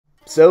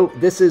So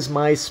this is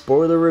my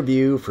spoiler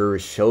review for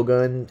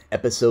Shogun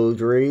Episode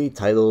 3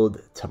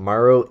 titled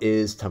Tomorrow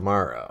is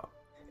Tomorrow.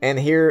 And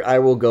here I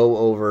will go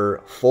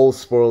over full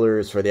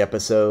spoilers for the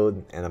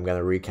episode, and I'm going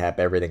to recap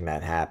everything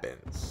that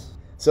happens.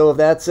 So if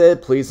that's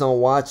it, please don't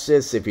watch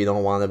this if you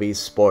don't want to be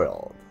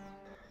spoiled.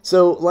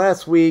 So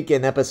last week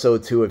in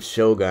episode 2 of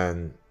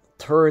Shogun,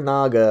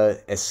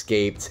 Toranaga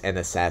escaped an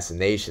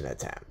assassination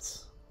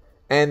attempt.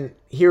 And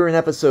here in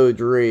episode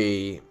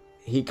 3,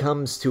 he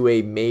comes to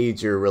a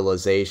major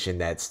realization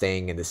that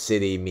staying in the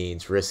city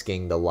means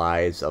risking the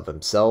lives of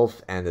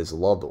himself and his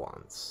loved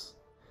ones.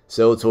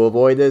 So to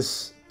avoid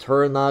this,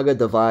 Toranaga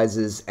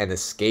devises an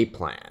escape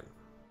plan.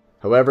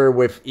 However,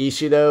 with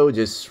Ishido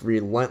just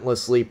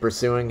relentlessly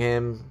pursuing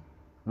him,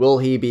 will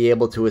he be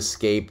able to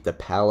escape the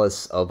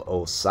palace of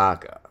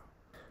Osaka?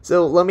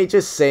 So let me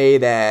just say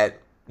that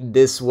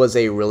this was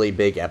a really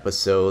big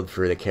episode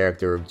for the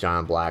character of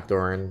John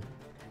Blackthorne.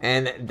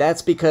 And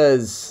that's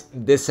because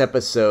this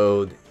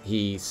episode,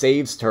 he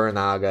saves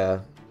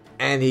Toranaga,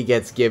 and he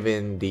gets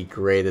given the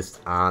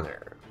greatest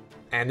honor.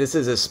 And this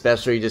is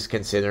especially just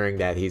considering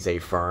that he's a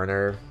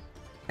foreigner.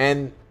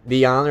 And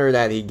the honor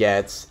that he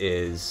gets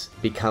is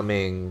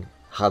becoming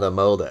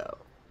Hatamoto.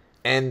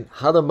 And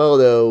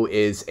Hatamoto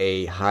is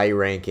a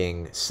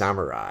high-ranking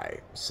samurai,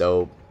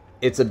 so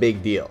it's a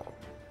big deal.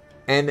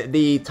 And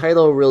the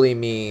title really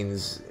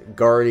means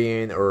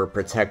guardian or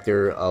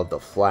protector of the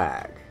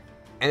flag.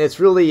 And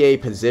it's really a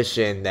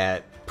position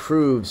that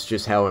proves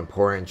just how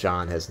important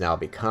John has now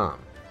become.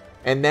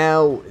 And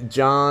now,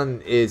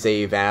 John is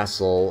a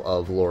vassal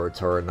of Lord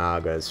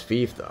Toranaga's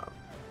fiefdom.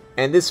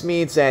 And this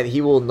means that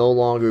he will no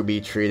longer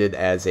be treated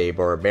as a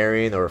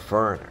barbarian or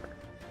foreigner,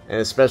 and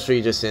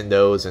especially just in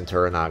those in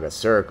Toranaga's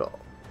circle.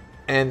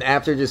 And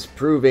after just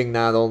proving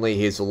not only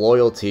his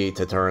loyalty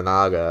to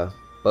Toranaga,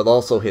 but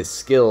also his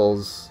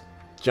skills,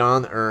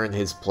 John earned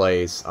his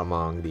place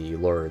among the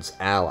Lord's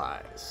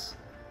allies.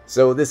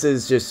 So this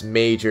is just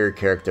major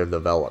character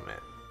development.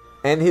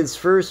 And his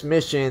first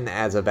mission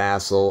as a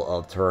vassal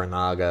of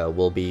Toranaga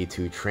will be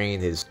to train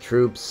his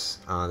troops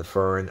on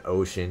foreign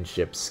ocean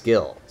ship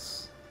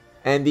skills.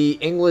 And the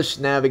English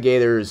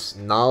navigator's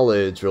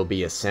knowledge will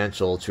be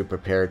essential to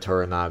prepare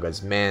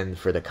Toranaga's men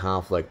for the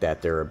conflict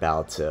that they're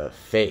about to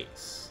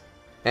face.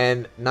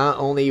 And not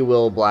only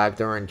will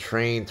Blackthorne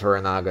train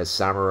Toranaga's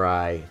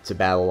samurai to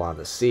battle on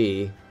the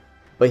sea,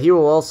 but he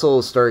will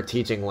also start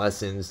teaching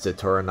lessons to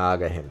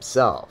Toranaga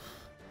himself.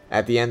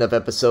 At the end of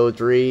episode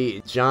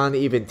 3, John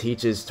even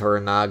teaches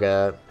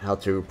Toranaga how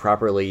to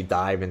properly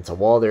dive into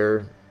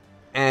water,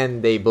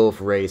 and they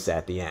both race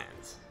at the end.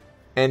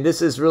 And this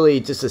is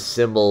really just a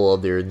symbol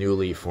of their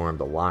newly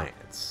formed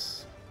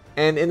alliance.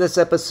 And in this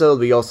episode,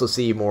 we also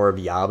see more of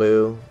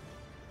Yabu.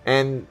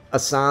 And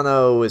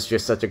Asano is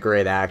just such a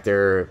great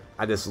actor.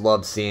 I just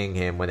love seeing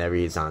him whenever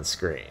he's on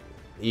screen.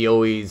 He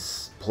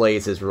always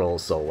plays his role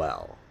so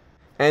well.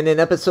 And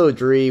in episode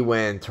 3,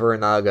 when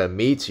Toranaga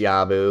meets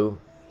Yabu,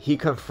 he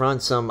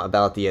confronts him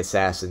about the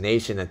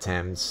assassination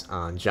attempts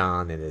on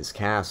John in his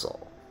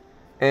castle.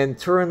 And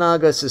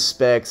Toranaga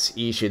suspects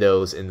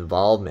Ishido's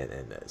involvement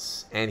in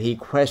this, and he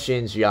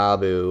questions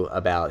Yabu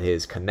about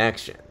his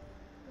connection.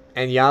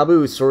 And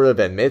Yabu sort of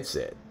admits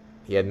it.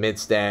 He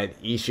admits that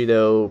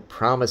Ishido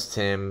promised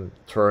him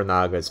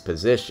Toranaga's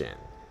position,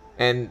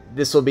 and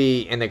this will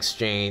be in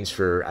exchange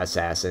for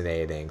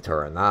assassinating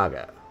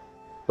Toranaga.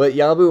 But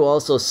Yabu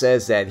also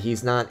says that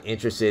he's not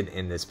interested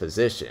in this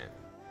position.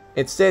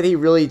 Instead, he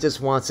really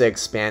just wants to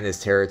expand his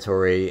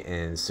territory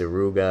in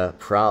Suruga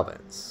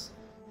province.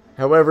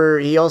 However,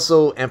 he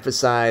also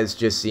emphasized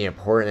just the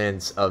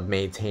importance of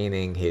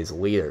maintaining his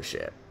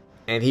leadership,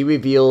 and he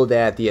revealed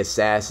that the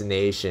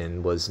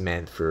assassination was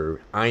meant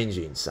for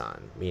Ainjin's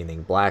son,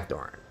 meaning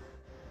Blackthorne.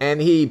 And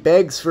he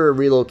begs for a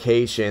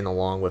relocation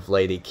along with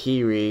Lady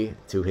Kiri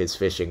to his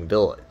fishing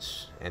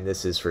village, and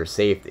this is for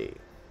safety.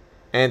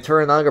 And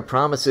Toranaga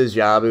promises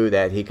Yabu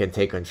that he can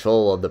take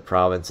control of the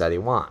province that he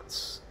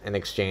wants, in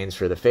exchange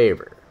for the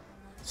favor.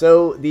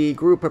 So the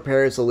group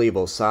prepares to leave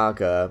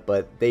Osaka,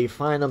 but they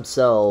find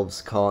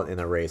themselves caught in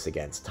a race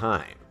against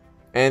time.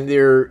 And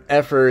their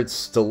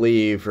efforts to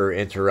leave are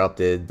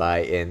interrupted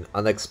by an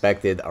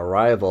unexpected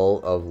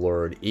arrival of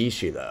Lord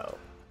Ishido.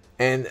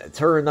 And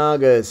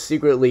Toranaga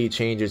secretly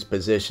changes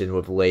position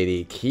with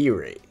Lady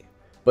Kiri.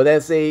 But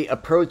as they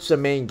approach the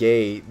main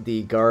gate,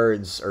 the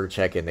guards are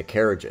checking the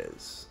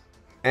carriages.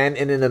 And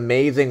in an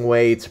amazing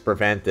way to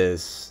prevent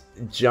this,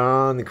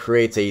 John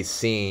creates a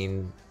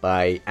scene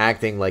by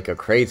acting like a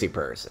crazy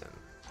person.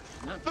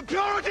 The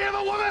purity of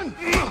a woman!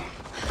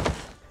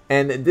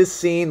 And this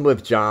scene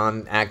with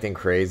John acting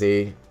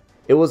crazy,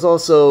 it was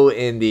also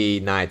in the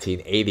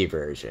 1980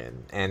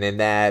 version, and in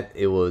that,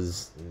 it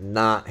was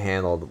not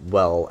handled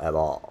well at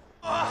all.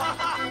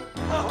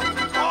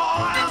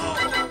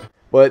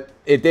 But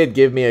it did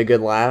give me a good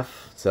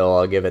laugh, so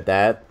I'll give it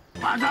that.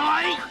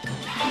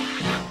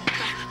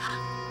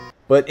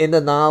 But in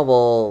the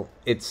novel,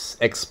 it's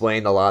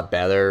explained a lot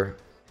better.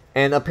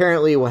 And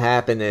apparently what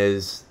happened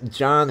is,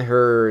 John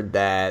heard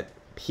that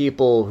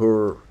people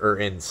who are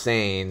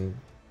insane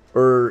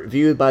or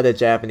viewed by the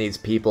Japanese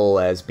people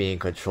as being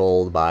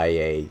controlled by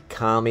a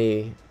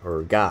kami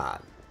or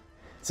god.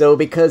 So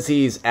because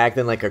he's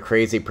acting like a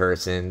crazy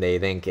person, they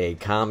think a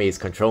kami is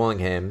controlling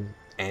him,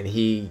 and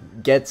he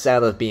gets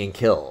out of being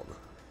killed.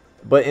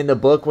 But in the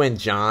book, when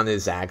John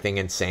is acting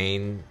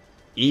insane,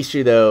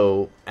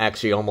 Ishido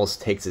actually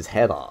almost takes his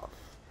head off.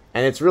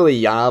 And it's really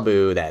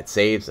Yabu that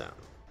saves him.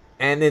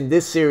 And in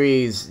this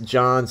series,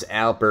 John's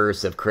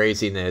outburst of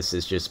craziness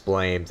is just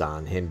blamed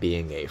on him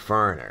being a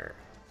foreigner.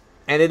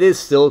 And it is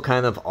still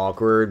kind of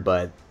awkward,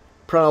 but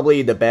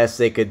probably the best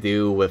they could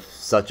do with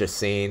such a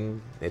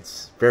scene.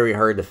 It's very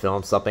hard to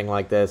film something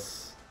like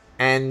this,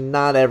 and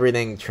not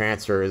everything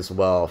transfers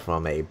well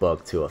from a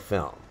book to a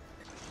film.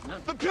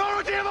 The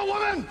purity of a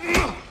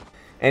woman!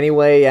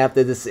 Anyway,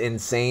 after this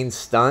insane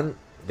stunt,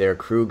 their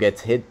crew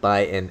gets hit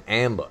by an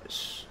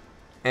ambush,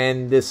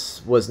 and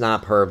this was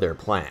not part of their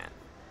plan.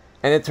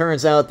 And it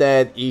turns out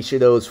that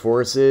Ishido's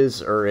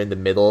forces are in the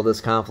middle of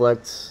this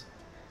conflict,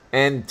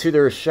 and to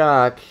their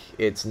shock,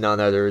 it's none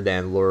other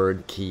than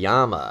Lord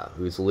Kiyama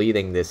who's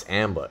leading this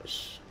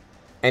ambush.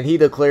 And he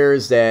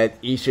declares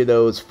that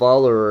Ishido's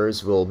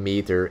followers will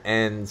meet their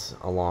end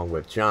along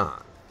with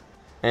John.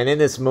 And in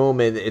this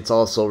moment, it's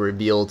also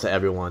revealed to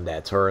everyone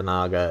that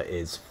Toranaga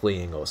is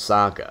fleeing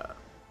Osaka.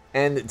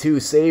 And to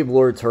save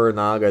Lord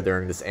Toranaga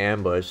during this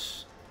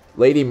ambush,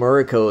 Lady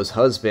Muriko's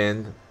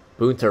husband,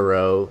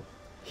 Buntaro,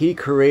 he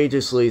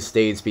courageously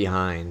stays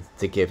behind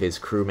to give his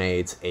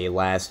crewmates a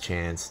last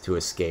chance to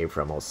escape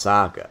from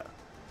Osaka.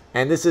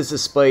 And this is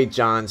despite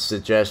John's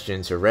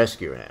suggestion to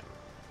rescue him.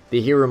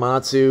 The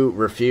Hiromatsu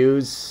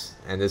refuse,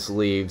 and this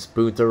leaves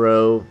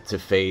Buntaro to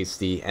face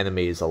the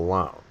enemies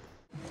alone.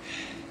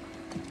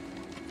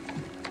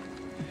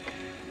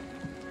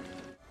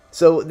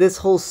 So this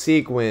whole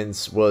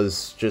sequence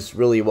was just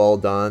really well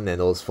done,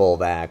 and it was full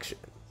of action.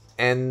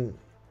 And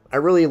I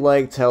really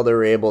liked how they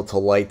were able to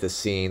light the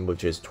scene with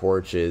just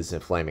torches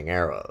and flaming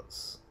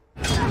arrows.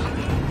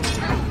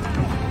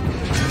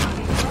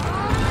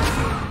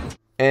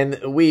 And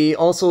we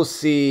also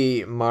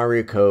see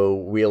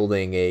Mariko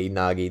wielding a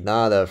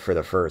naginata for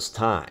the first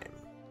time.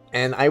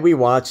 And I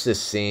rewatched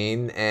this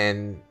scene,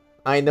 and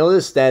I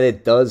noticed that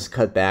it does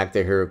cut back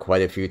to her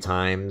quite a few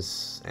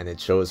times, and it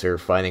shows her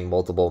fighting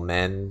multiple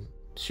men.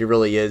 She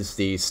really is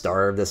the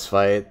star of this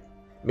fight.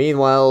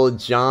 Meanwhile,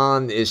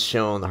 John is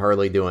shown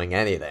hardly doing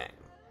anything.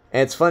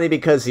 And it's funny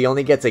because he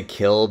only gets a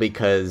kill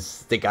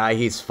because the guy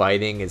he's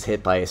fighting is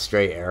hit by a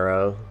stray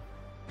arrow.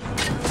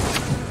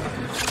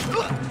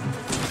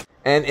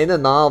 And in the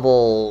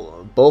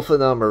novel, both of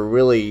them are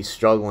really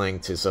struggling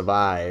to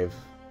survive.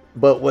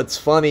 But what's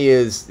funny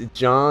is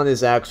John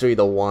is actually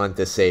the one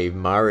to save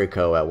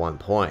Mariko at one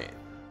point.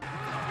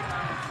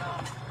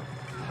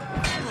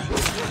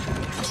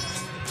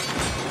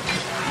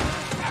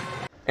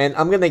 And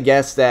I'm gonna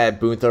guess that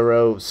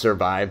Buntaro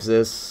survives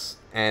this,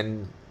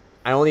 and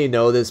I only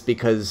know this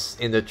because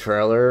in the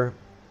trailer,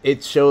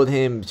 it showed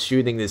him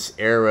shooting this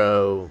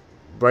arrow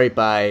right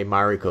by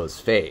Mariko's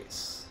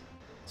face.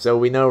 So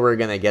we know we're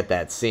gonna get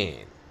that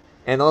scene.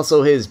 And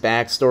also his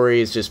backstory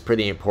is just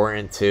pretty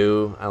important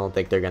too. I don't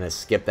think they're gonna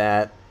skip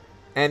that.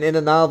 And in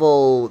the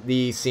novel,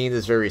 the scene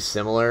is very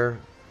similar.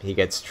 He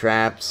gets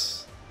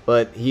trapped,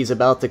 but he's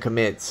about to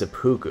commit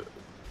seppuku.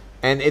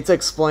 And it's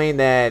explained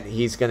that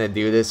he's gonna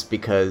do this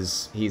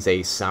because he's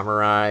a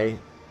samurai,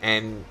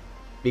 and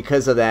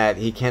because of that,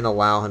 he can't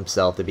allow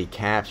himself to be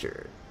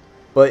captured.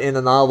 But in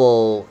the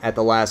novel, at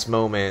the last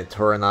moment,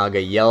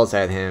 Toranaga yells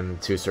at him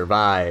to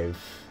survive,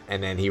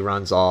 and then he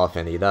runs off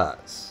and he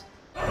does.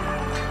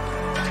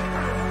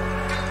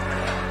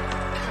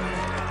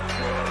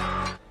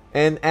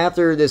 And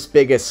after this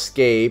big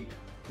escape,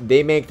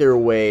 they make their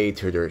way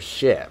to their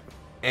ship,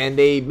 and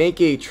they make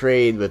a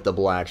trade with the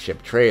black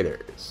ship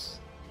traders.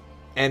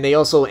 And they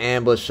also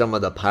ambush some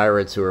of the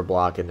pirates who are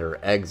blocking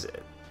their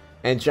exit.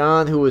 And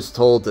John, who was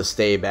told to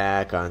stay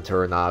back on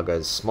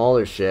Toranaga's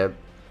smaller ship,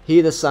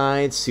 he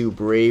decides to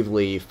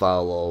bravely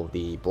follow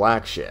the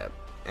black ship,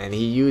 and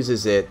he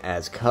uses it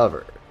as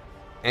cover.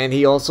 And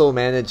he also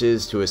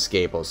manages to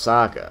escape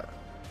Osaka.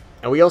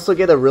 And we also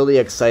get a really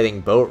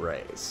exciting boat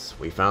race.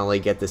 We finally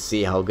get to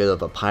see how good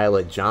of a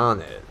pilot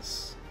John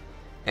is.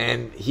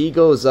 And he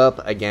goes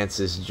up against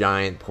this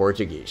giant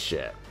Portuguese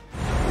ship.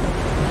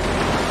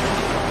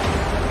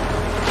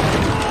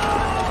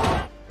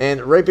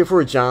 And right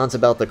before John's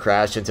about to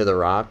crash into the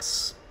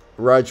rocks,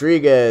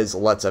 Rodriguez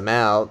lets him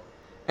out,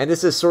 and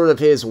this is sort of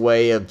his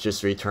way of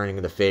just returning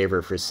the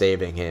favor for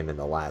saving him in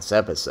the last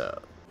episode.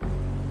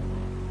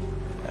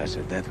 That's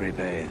a debt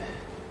repaid.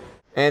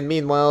 And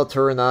meanwhile,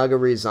 Toranaga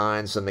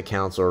resigns from the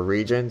Council of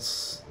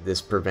Regents.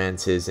 This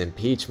prevents his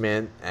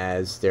impeachment,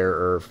 as there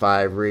are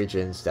 5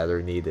 regents that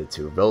are needed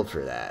to vote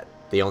for that.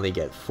 They only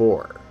get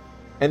 4.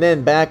 And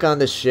then back on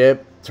the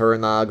ship,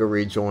 Toranaga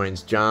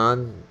rejoins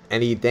John,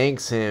 and he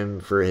thanks him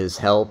for his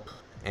help,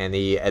 and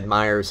he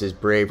admires his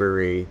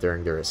bravery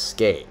during their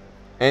escape.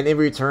 And in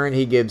return,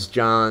 he gives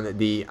John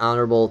the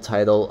honorable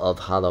title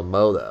of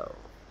Haramoto.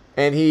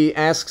 And he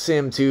asks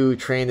him to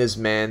train his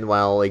men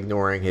while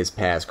ignoring his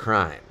past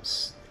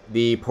crimes.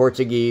 the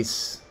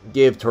Portuguese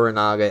give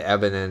Toranaga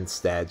evidence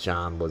that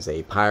John was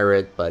a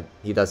pirate, but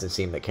he doesn't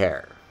seem to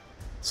care.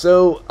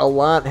 So a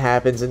lot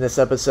happens in this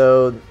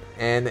episode,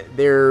 and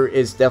there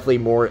is definitely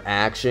more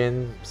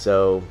action,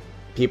 so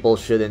people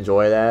should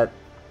enjoy that.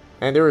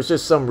 And there was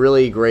just some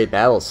really great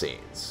battle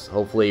scenes.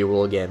 Hopefully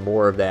we'll get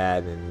more of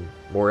that in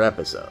more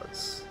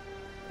episodes.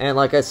 And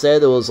like I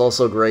said, it was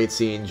also great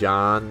seeing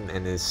John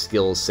and his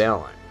skills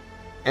sailing.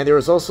 And there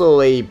was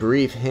also a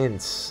brief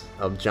hint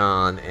of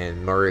John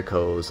and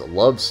Mariko's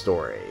love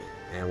story,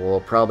 and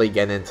we'll probably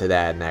get into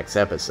that next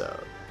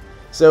episode.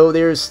 So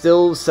there's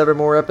still 7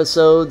 more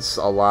episodes,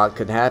 a lot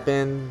could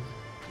happen,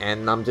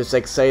 and I'm just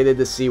excited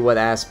to see what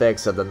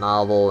aspects of the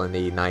novel and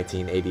the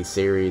 1980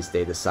 series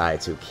they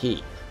decide to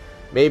keep.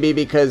 Maybe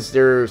because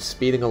they're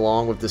speeding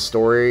along with the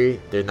story,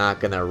 they're not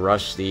gonna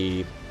rush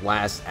the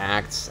last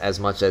acts as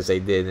much as they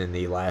did in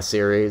the last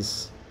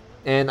series.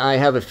 And I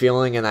have a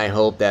feeling and I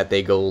hope that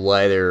they go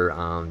lighter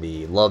on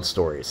the love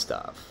story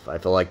stuff. I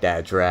feel like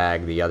that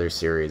dragged the other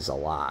series a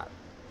lot.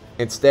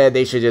 Instead,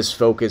 they should just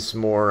focus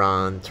more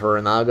on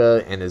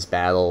Toranaga and his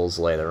battles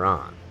later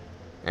on.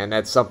 And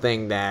that's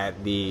something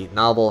that the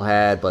novel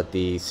had, but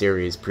the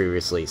series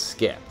previously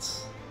skipped.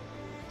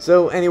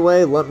 So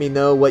anyway, let me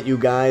know what you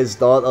guys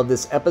thought of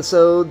this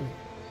episode,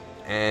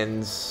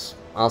 and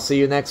I'll see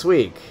you next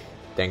week.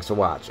 Thanks for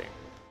watching.